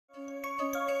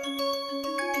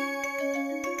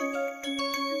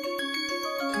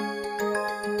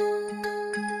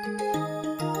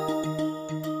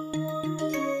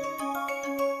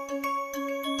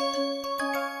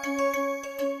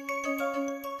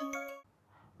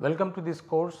Welcome to this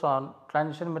course on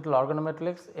transition metal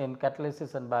organometallics in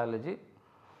catalysis and biology.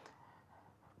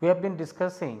 We have been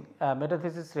discussing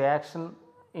metathesis reaction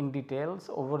in details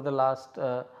over the last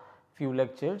few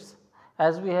lectures.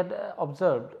 As we had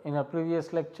observed in a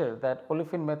previous lecture that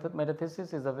olefin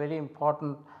metathesis is a very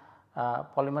important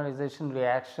polymerization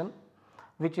reaction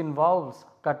which involves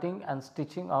cutting and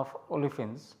stitching of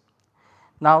olefins.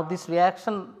 Now, this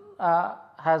reaction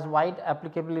has wide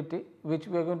applicability which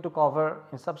we are going to cover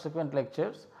in subsequent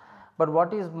lectures, but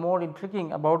what is more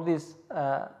intriguing about this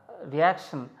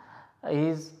reaction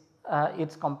is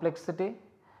its complexity,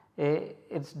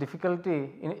 its difficulty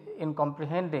in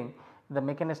comprehending the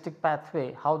mechanistic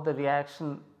pathway, how the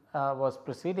reaction was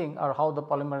proceeding or how the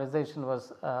polymerization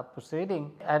was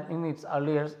proceeding in its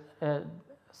earlier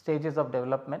stages of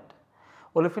development.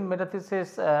 Olefin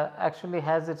metathesis actually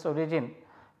has its origin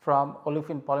from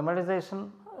olefin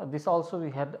polymerization. This also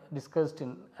we had discussed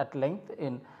at length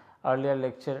in earlier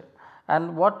lecture,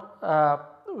 and what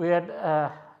we had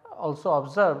also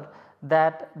observed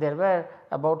that there were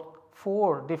about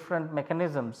 4 different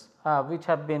mechanisms which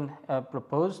have been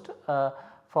proposed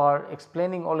for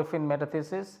explaining olefin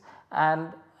metathesis,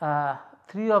 and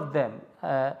 3 of them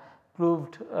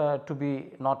proved to be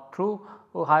not true.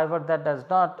 However, that does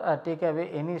not take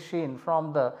away any sheen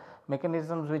from the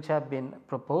mechanisms which have been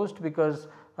proposed, because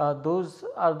those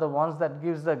are the ones that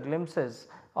gives the glimpses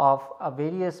of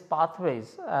various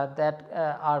pathways that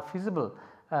are feasible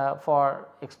for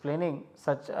explaining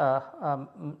such a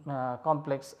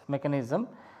complex mechanism.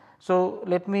 So,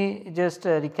 let me just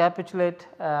recapitulate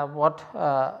what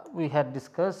we had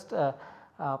discussed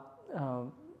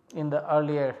in the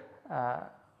earlier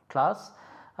class.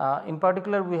 In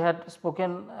particular, we had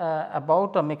spoken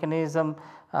about a mechanism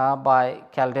by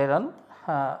Calderon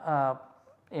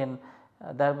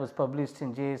that was published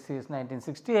in JACS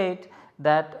 1968,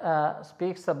 that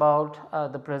speaks about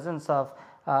the presence of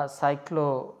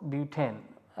cyclobutane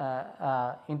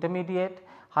intermediate.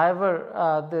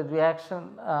 However, the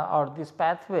reaction or this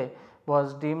pathway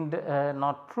was deemed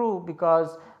not true,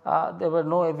 because there were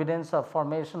no evidence of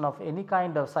formation of any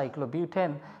kind of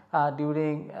cyclobutane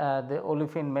during the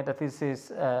olefin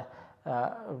metathesis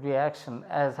reaction,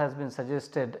 as has been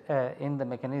suggested in the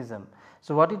mechanism.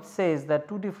 So, what it says that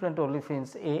 2 different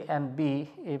olefins A and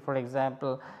B, for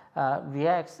example,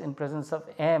 reacts in presence of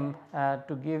M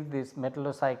to give this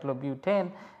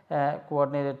metallocyclopentane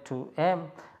coordinated to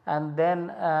M, and then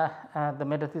the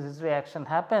metathesis reaction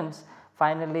happens.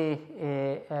 Finally,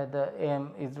 the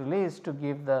M is released to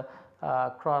give the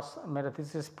cross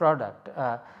metathesis product.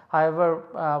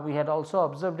 However, we had also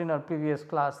observed in our previous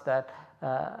class that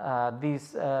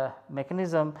this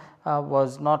mechanism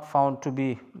was not found to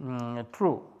be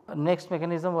true. Next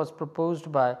mechanism was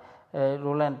proposed by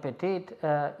Roland Petit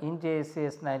in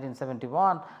JACS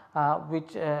 1971,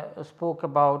 which spoke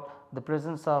about the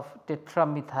presence of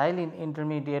tetramethylene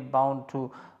intermediate bound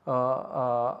to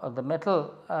the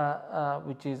metal,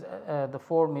 which is the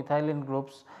 4 methylene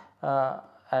groups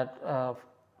at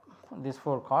these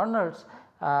 4 corners,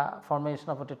 formation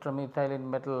of a tetramethylene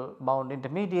metal bound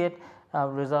intermediate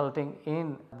resulting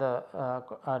in the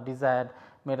desired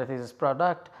metathesis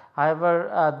product.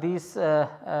 However, this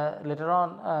later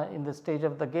on in the stage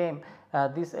of the game,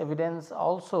 this evidence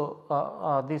also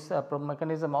this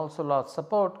mechanism also lost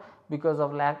support because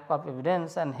of lack of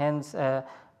evidence, and hence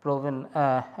proven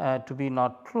to be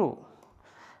not true.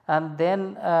 And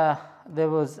then there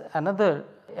was another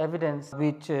evidence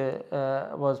which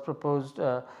was proposed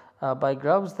by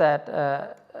Grubbs, that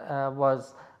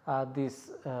was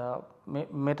this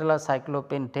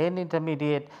metallocyclopentane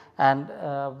intermediate, and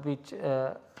which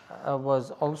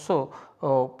was also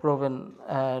proven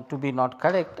to be not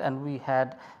correct, and we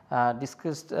had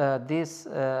discussed this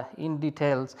in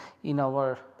details in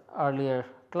our earlier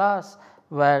class,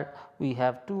 where we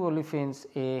have 2 olefins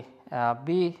A,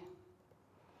 B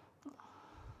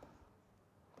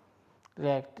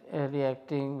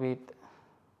reacting with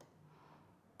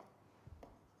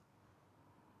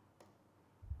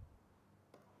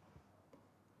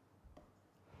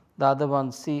the other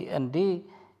one C and D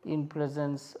in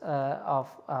presence of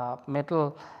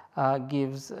metal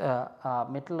gives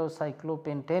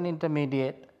metallocyclopentane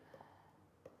intermediate,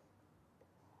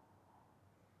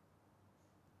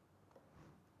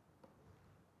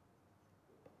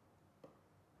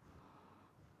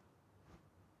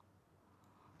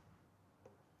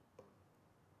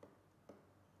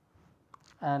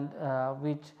 and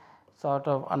which sort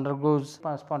of undergoes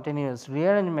spontaneous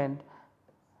rearrangement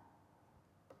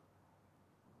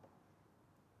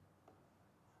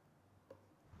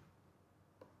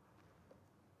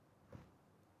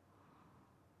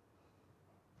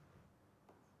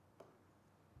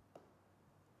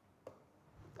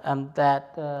and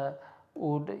that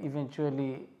would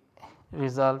eventually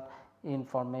result in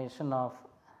formation of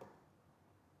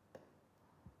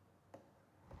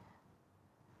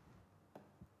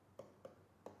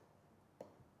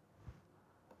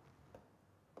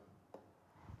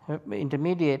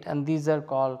intermediate, and these are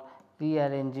called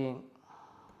rearranging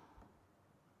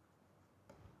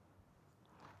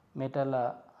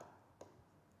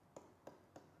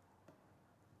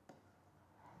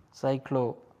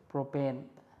metallocyclopropane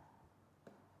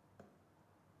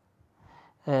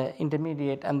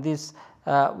intermediate, and this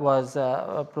was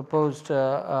proposed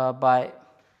by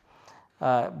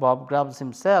Bob Grubbs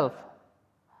himself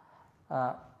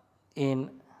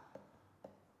in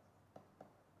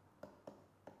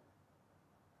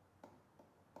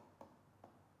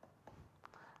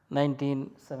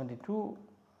 1972.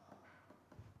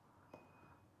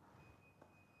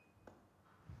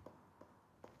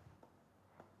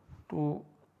 To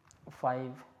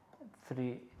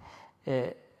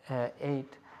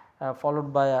 538,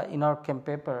 followed by a inorchem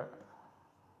paper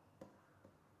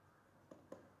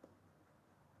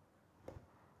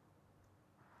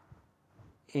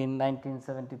in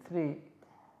 1973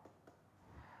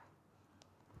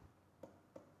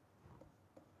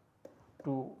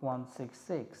 to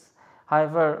 166.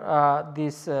 However,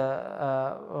 this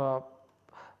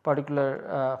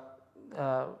particular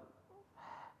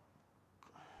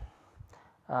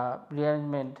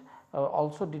rearrangement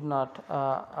also did not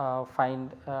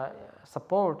find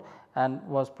support and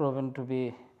was proven to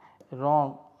be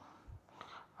wrong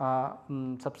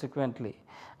subsequently.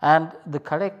 And the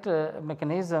correct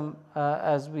mechanism,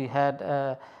 as we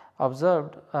had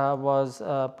observed, was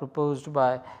proposed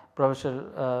by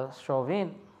Professor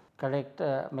Chauvin. Correct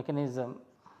mechanism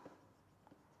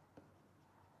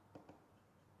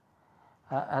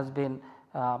has been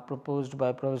proposed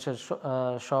by Professor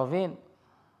Chauvin.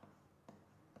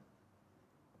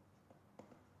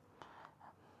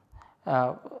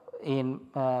 In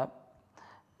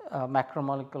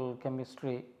macromolecular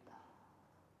chemistry.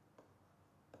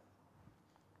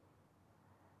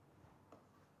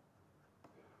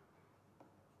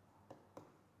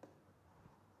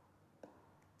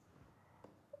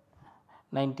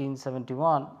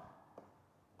 (1971),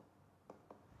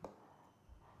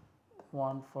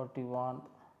 141,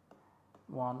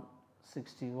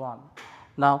 161.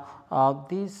 Now,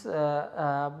 this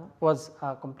was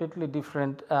a completely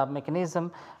different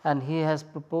mechanism, and he has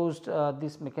proposed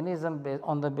this mechanism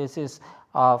on the basis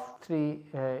of three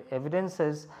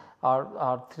evidences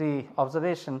or three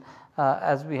observation,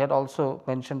 as we had also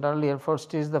mentioned earlier.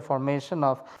 First is the formation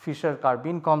of Fischer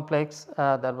carbene complex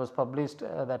that was published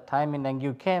that time in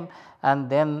Angio Chem, and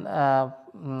then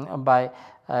by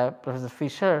Professor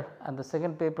Fischer, and the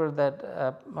second paper that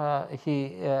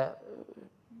he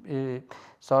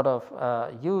sort of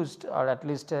used, or at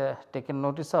least taken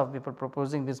notice of before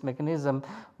proposing this mechanism,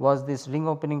 was this ring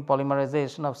opening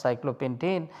polymerization of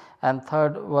cyclopentane, and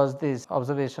third was this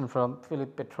observation from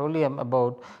Philip Petroleum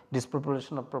about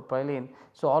disproportion of propylene.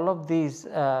 So, all of these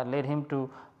led him to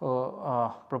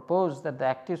propose that the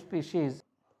active species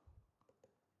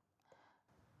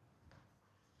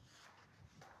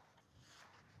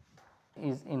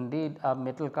is indeed a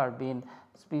metal carbene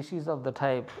species of the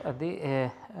type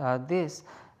this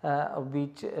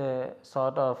which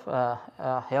sort of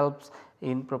helps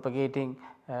in propagating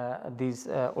this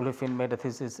olefin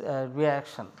metathesis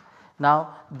reaction.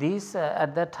 Now, this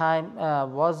at that time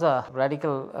was a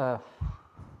radical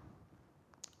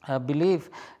belief,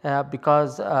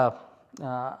 because at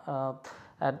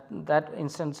that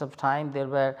instance of time there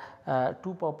were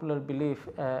two popular belief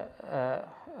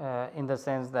in the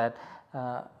sense that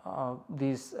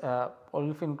these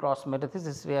olefin cross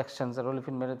metathesis reactions or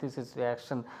olefin metathesis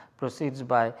reaction proceeds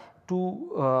by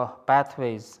two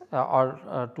pathways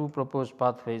or two proposed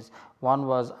pathways. One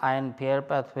was ion pair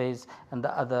pathways, and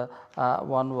the other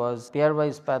one was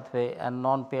pairwise pathway and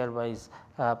non pairwise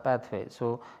pathway.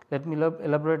 So, let me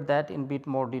elaborate that in bit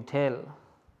more detail.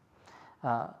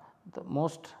 The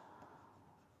most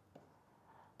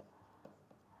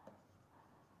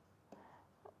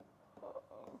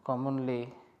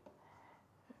commonly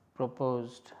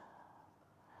proposed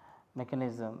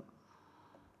mechanism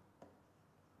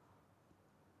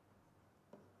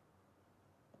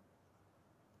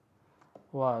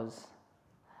was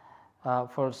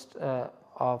first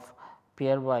of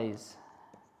pairwise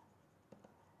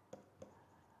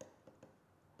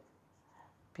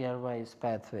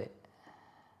pathway.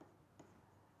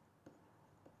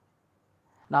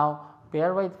 Now,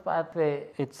 pairwise pathway,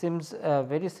 it seems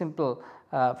very simple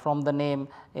from the name,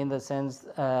 in the sense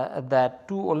that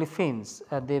two olefins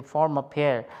they form a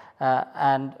pair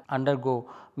and undergo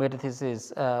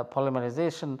metathesis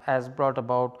polymerization as brought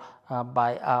about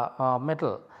by a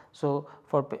metal. So,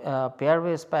 for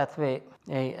pairwise pathway,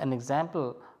 an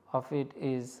example of it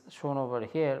is shown over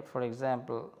here. For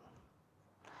example,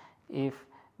 if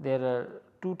there are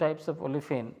two types of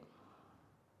olefin,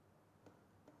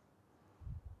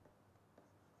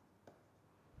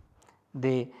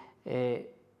 they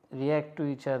react to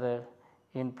each other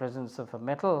in presence of a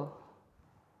metal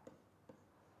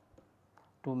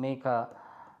to make a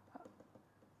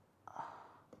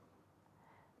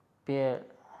pair,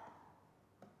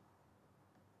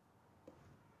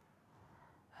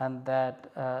 and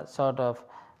that sort of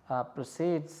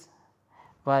proceeds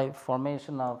by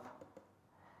formation of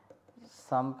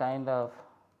some kind of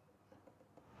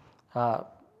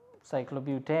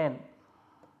cyclobutane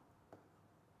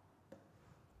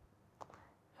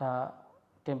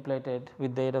templated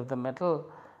with the aid of the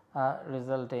metal,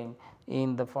 resulting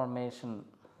in the formation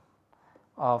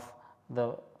of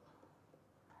the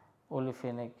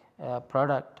olefinic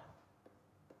product.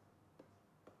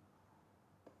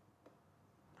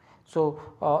 So,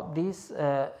 this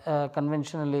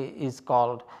conventionally is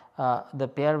called the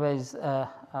pairwise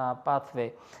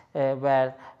pathway,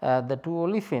 where the two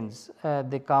olefins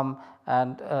they come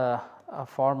and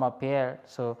form a pair.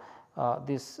 So,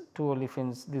 these two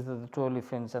olefins, these are the two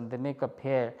olefins, and they make a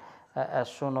pair as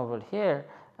shown over here,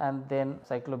 and then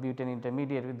cyclobutane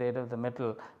intermediate with the aid of the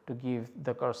metal to give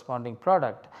the corresponding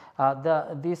product.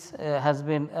 This has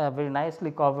been very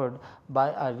nicely covered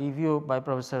by a review by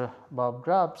Professor Bob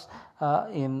Grubbs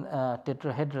in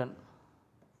Tetrahedron.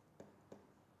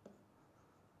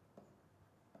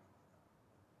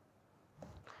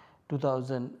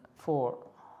 (2004).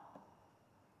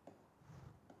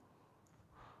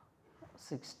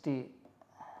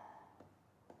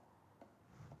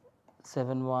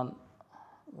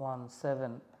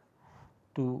 7117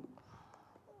 to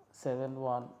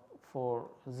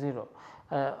 7140.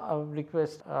 I would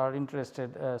request our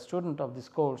interested student of this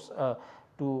course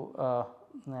to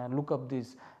look up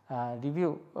this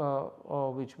review,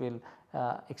 which will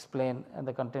explain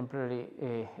the contemporary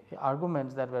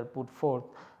arguments that were put forth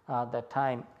that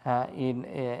time in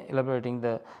elaborating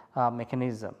the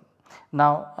mechanism.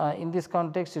 Now, in this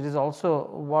context, it is also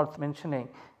worth mentioning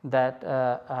that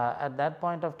at that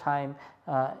point of time,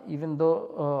 even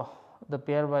though the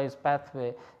pairwise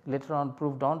pathway later on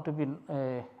proved on to be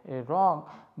wrong,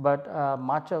 but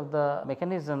much of the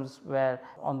mechanisms were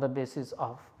on the basis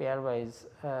of pairwise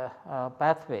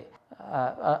pathway.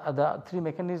 The three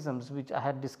mechanisms which I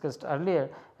had discussed earlier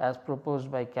as proposed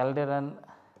by Calderon,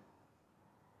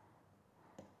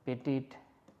 Petit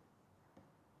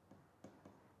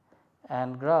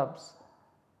and Grubbs,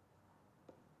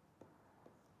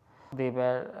 they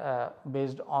were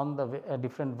based on the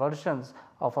different versions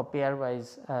of a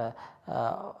pairwise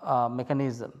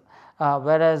mechanism,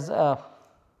 whereas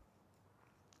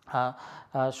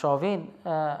Chauvin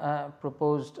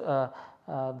proposed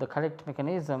the correct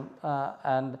mechanism,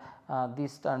 and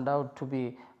this turned out to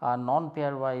be a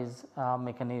non-pairwise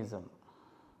mechanism.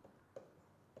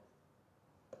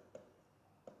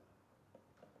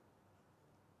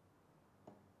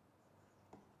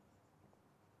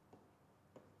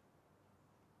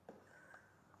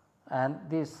 And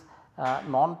this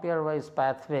non-pairwise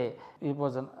pathway, it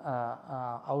was an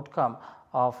outcome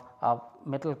of a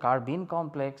metal carbene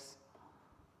complex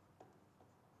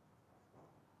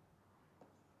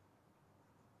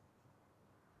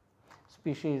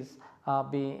species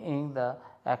being the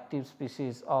active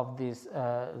species of this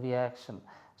reaction.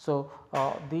 So,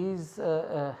 these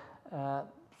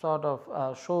sort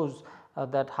of shows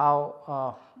that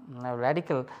how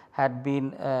radical had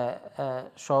been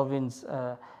Chauvin's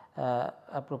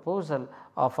a proposal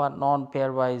of a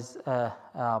non-pairwise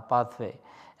pathway,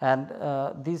 and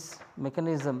this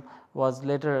mechanism was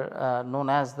later known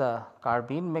as the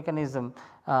carbene mechanism,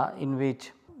 in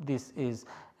which this is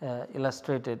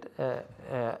illustrated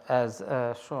as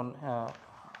shown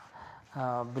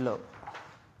below.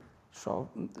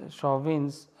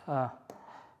 Chauvin's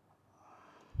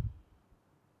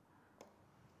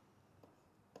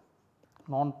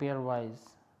non-pairwise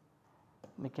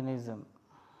mechanism,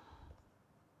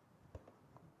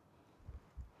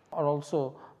 or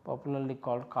also popularly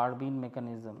called carbene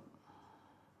mechanism.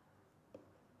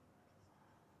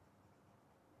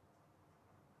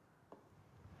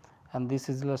 And this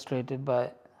is illustrated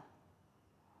by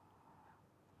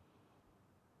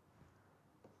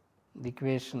the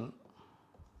equation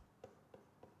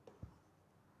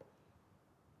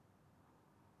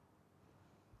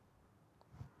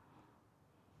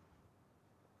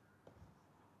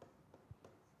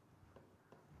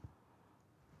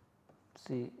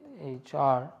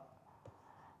CHR,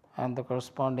 and the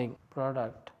corresponding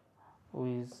product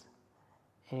is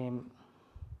M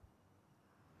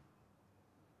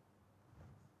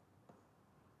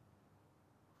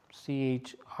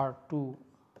CHR2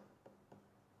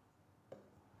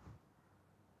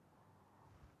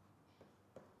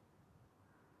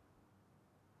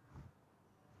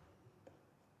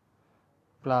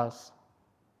 plus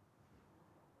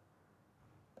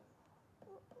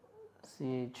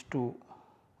CH2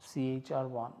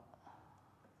 CHR1.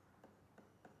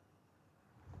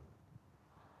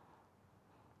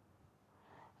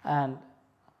 And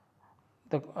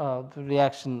the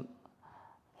reaction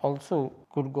also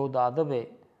could go the other way,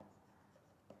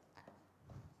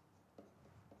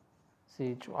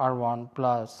 CHR1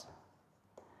 plus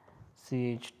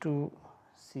CH2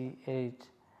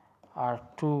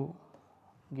 CHR2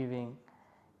 giving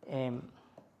M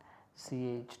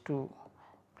CH2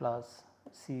 plus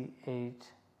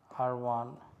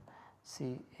CHR1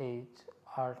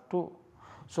 CHR2.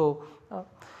 So,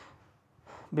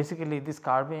 basically this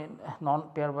carbene non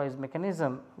pairwise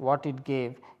mechanism, what it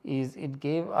gave is it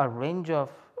gave a range of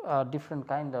different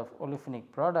kind of olefinic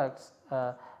products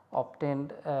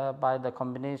obtained by the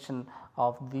combination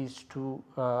of these two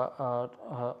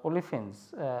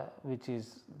olefins, which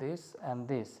is this and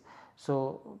this.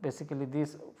 So, basically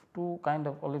these two kind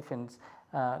of olefins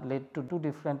led to two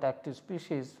different active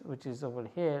species, which is over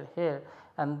here,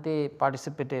 and they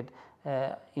participated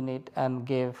in it and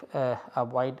gave a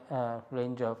wide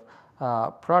range of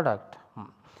product.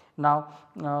 Now,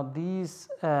 these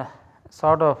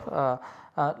sort of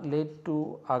led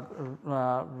to a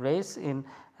race in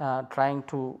trying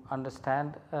to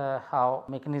understand how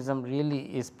mechanism really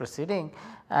is proceeding,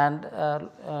 and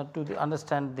to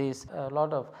understand this, a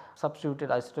lot of substituted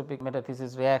isotopic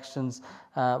metathesis reactions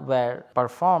were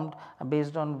performed,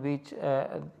 based on which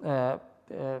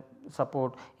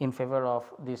support in favor of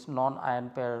this non-ion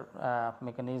pair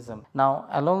mechanism. Now,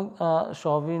 along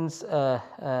Chauvin's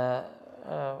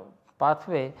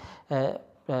pathway,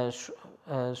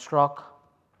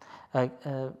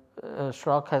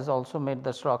 Schrock has also made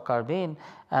the Schrock carbene,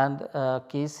 and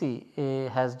Casey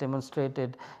has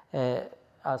demonstrated a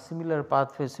similar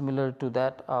pathway similar to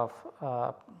that of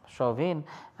Chauvin,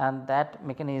 and that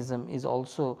mechanism is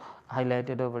also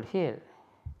highlighted over here.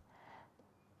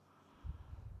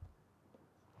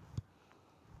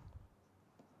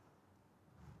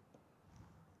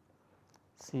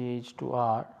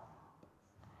 CH2R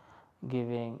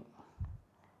giving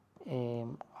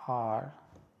MR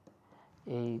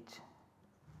H.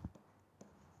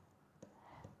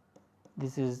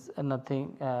 This is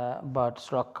nothing but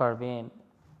Schrock carbene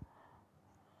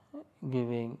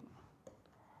giving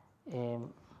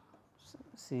MCR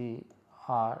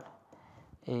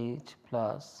H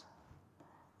plus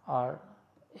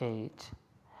RH.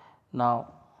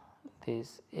 Now,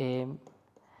 this MCR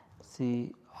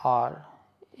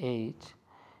H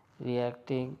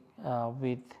reacting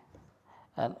with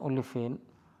an olefin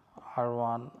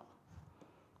R1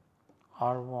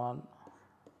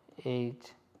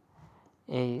 H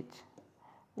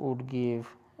would give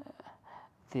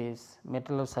this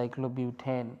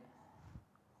metallocyclopentane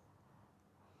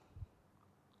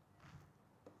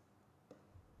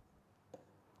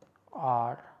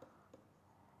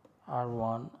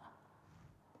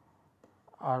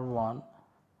R1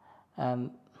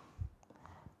 and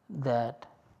that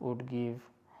would give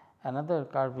another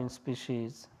carbene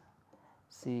species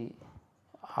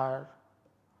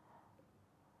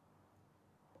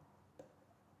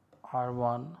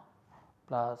R1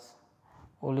 plus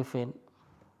olefin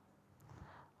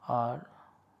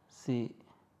RC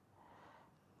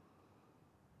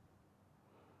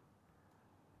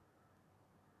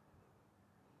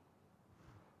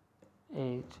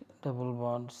H double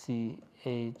bond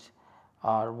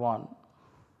CHR1.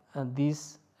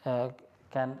 These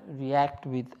can react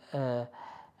with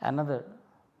another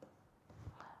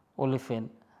olefin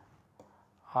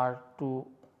R2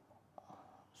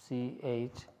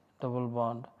 CH double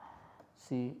bond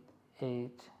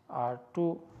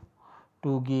CHR2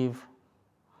 to give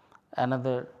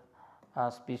another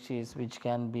species, which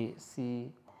can be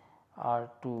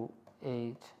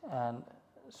CR2H and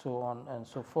so on and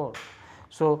so forth.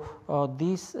 So,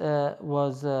 this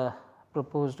was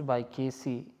proposed by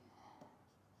Casey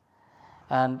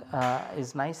and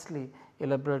is nicely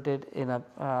elaborated in a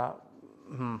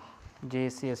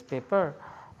JACS paper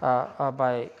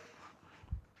by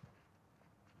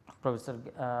Professor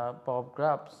Bob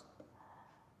Grubbs.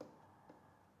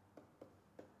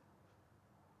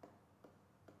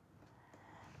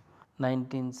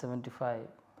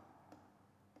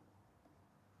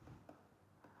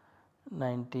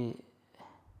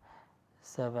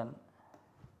 97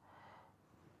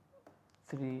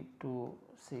 3 2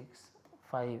 6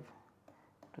 5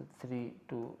 to 3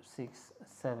 2 6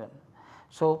 7.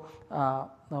 So, now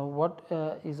what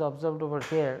is observed over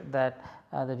here, that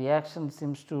the reaction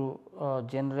seems to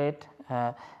generate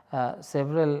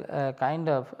several kind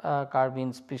of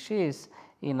carbene species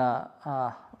in a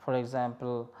for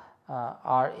example,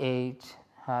 RH,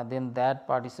 then that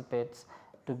participates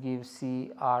to give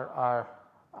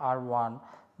CRR1,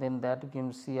 then that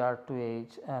gives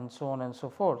CR2H and so on and so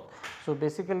forth. So,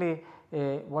 basically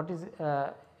what is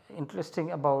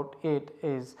interesting about it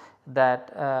is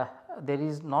that there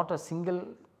is not a single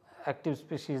active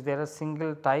species, there are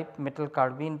single type metal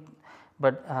carbene,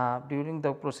 but during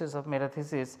the process of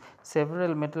metathesis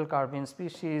several metal carbene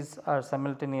species are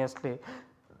simultaneously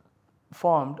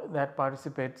formed that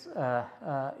participates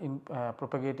in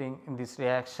propagating in this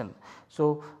reaction.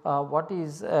 So, what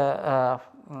is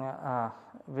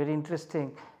very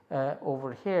interesting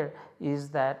over here is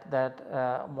that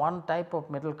one type of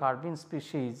metal carbene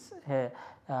species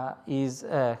is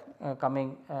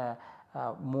coming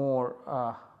more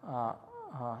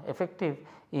effective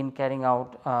in carrying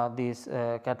out these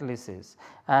catalysis,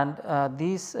 and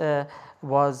this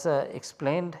was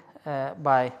explained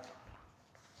by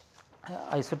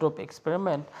isotope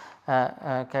experiment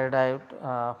carried out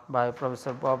by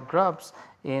Professor Bob Grubbs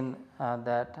in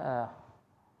that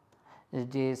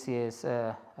JACS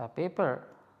paper.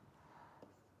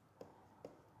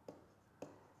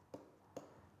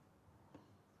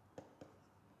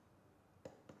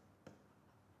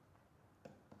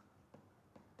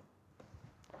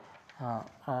 Uh,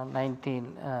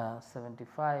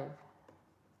 1975,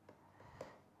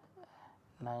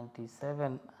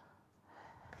 97,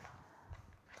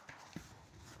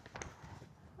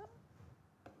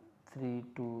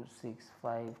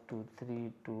 3265 to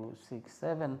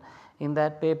 3267. In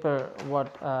that paper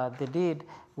what they did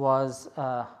was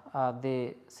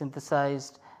they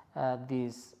synthesized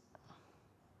these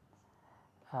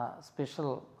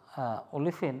special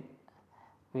olefin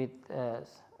with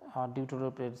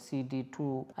deuterated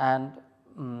CD2 and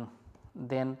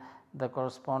then the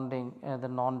corresponding the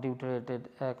non deuterated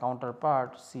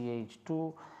counterpart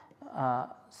CH2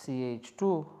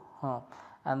 CH2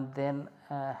 and then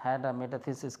had a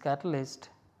metathesis catalyst,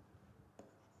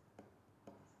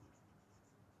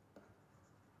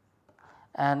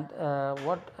 and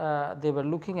what they were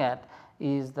looking at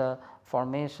is the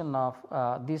formation of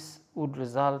this would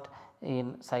result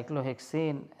in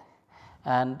cyclohexene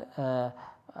and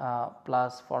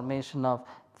plus formation of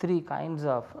three kinds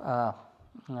of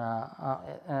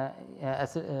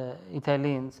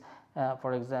ethylenes,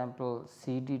 for example,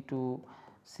 CD2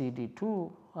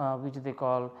 which they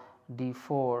call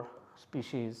D4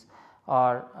 species,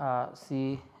 or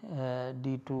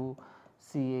CD2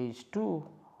 CH2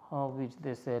 which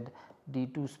they said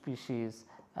D2 species,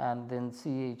 and then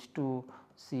CH2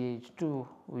 CH2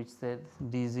 which said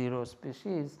D0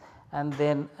 species, and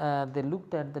then they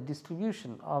looked at the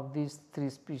distribution of these three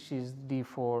species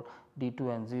D4,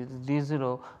 D2 and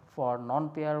D0 for non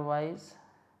pairwise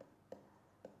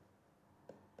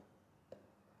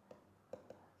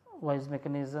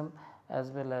mechanism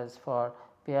as well as for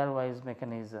pairwise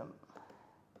mechanism.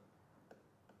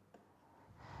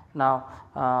 Now,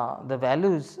 the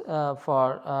values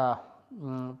for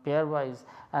pairwise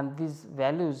and these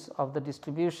values of the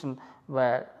distribution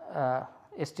were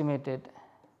estimated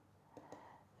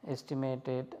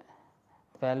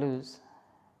values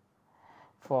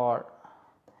for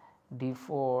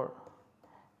D4,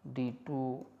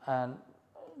 D2 and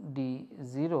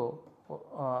D0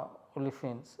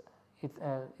 olefins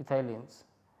ethylenes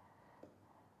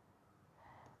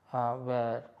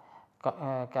were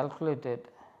calculated,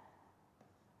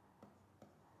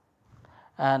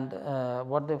 and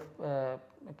what they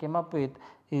came up with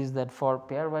is that for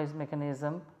pairwise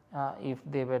mechanism, if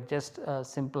they were just a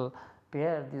simple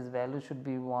pair, this value should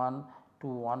be 1 to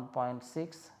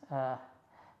 1.6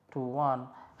 to 1,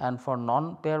 and for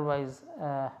non pairwise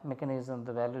mechanism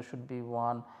the value should be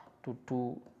 1 to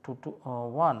 2 to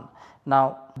 1.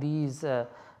 Now, these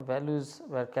values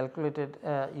were calculated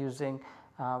using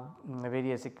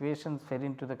various equations fed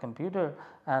into the computer,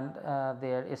 and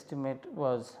their estimate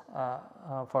was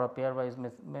for a pairwise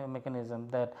mechanism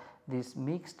that this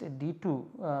mixed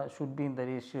D2 should be in the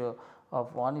ratio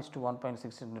of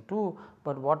 1:1.6:2,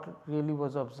 but what really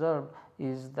was observed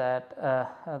is that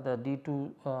the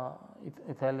D2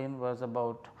 ethylene was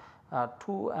about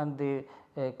 2, and they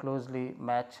closely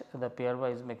match the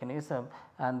pairwise mechanism,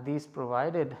 and this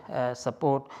provided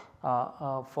support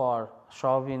for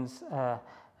Chauvin's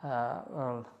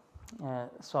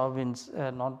Chauvin's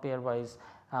non-pairwise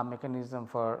mechanism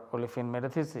for olefin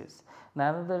metathesis.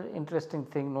 Now, another interesting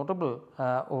thing notable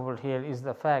over here is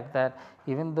the fact that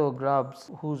even though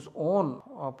Grubbs, whose own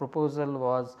proposal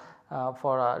was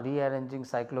for rearranging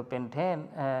cyclopentane,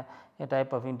 a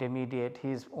type of intermediate,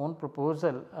 his own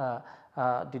proposal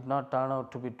did not turn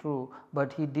out to be true,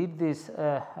 but he did this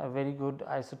very good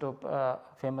isotope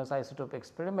famous isotope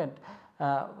experiment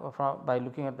by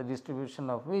looking at the distribution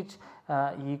of which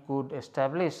he could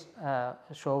establish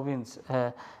Chauvin's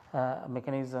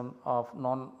mechanism of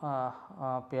non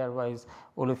pairwise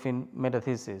olefin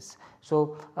metathesis.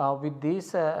 So, with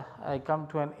this I come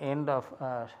to an end of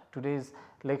today's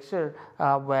lecture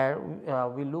where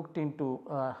we looked into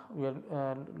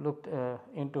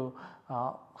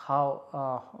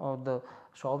how the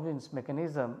Chauvin's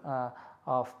mechanism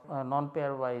of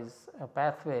non-pairwise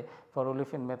pathway for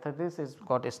olefin metathesis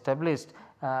got established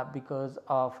because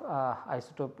of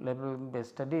isotope labeling based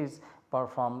studies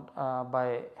performed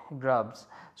by Grubbs.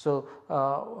 So,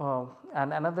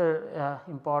 and another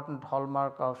important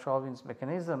hallmark of Chauvin's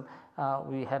mechanism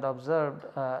we had observed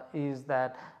is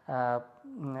that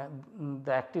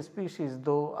the active species,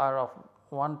 though are of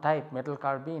one type, metal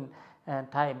carbene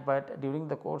type, but during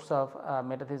the course of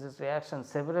metathesis reaction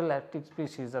several active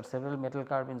species or several metal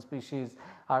carbene species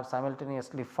are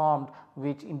simultaneously formed,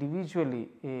 which individually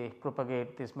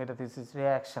propagate this metathesis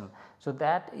reaction. So,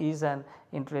 that is an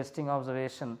interesting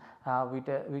observation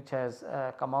which has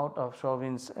come out of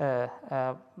Chauvin's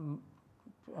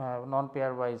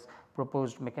non-pairwise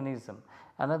proposed mechanism.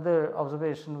 Another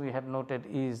observation we had noted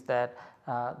is that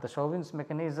the Chauvin's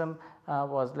mechanism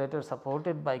was later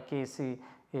supported by Casey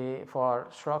for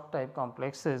Schrock type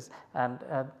complexes, and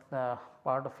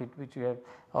part of it which we have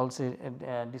also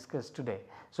discussed today.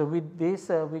 So, with this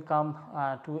we come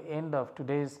to end of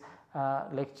today's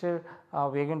lecture.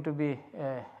 We are going to be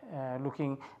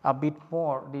looking a bit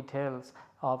more details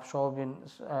of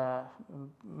Chauvin's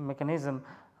mechanism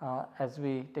as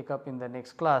we take up in the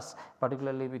next class,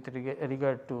 particularly with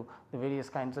regard to the various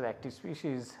kinds of active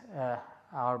species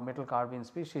or metal carbene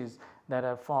species that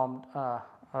are formed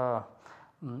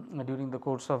during the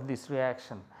course of this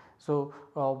reaction. So,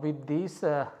 with this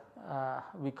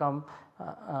we come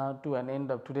to an end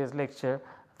of today's lecture.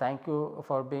 Thank you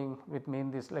for being with me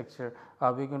in this lecture. We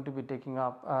are going to be taking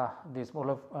up this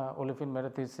olefin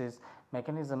metathesis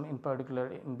mechanism in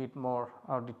particular in bit more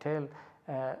detail,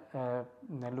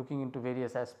 looking into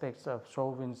various aspects of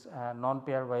Chauvin's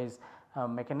non-pairwise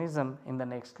mechanism in the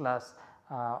next class.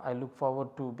 I look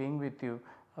forward to being with you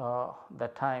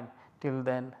that time. Till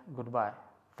then, goodbye.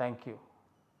 Thank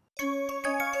you.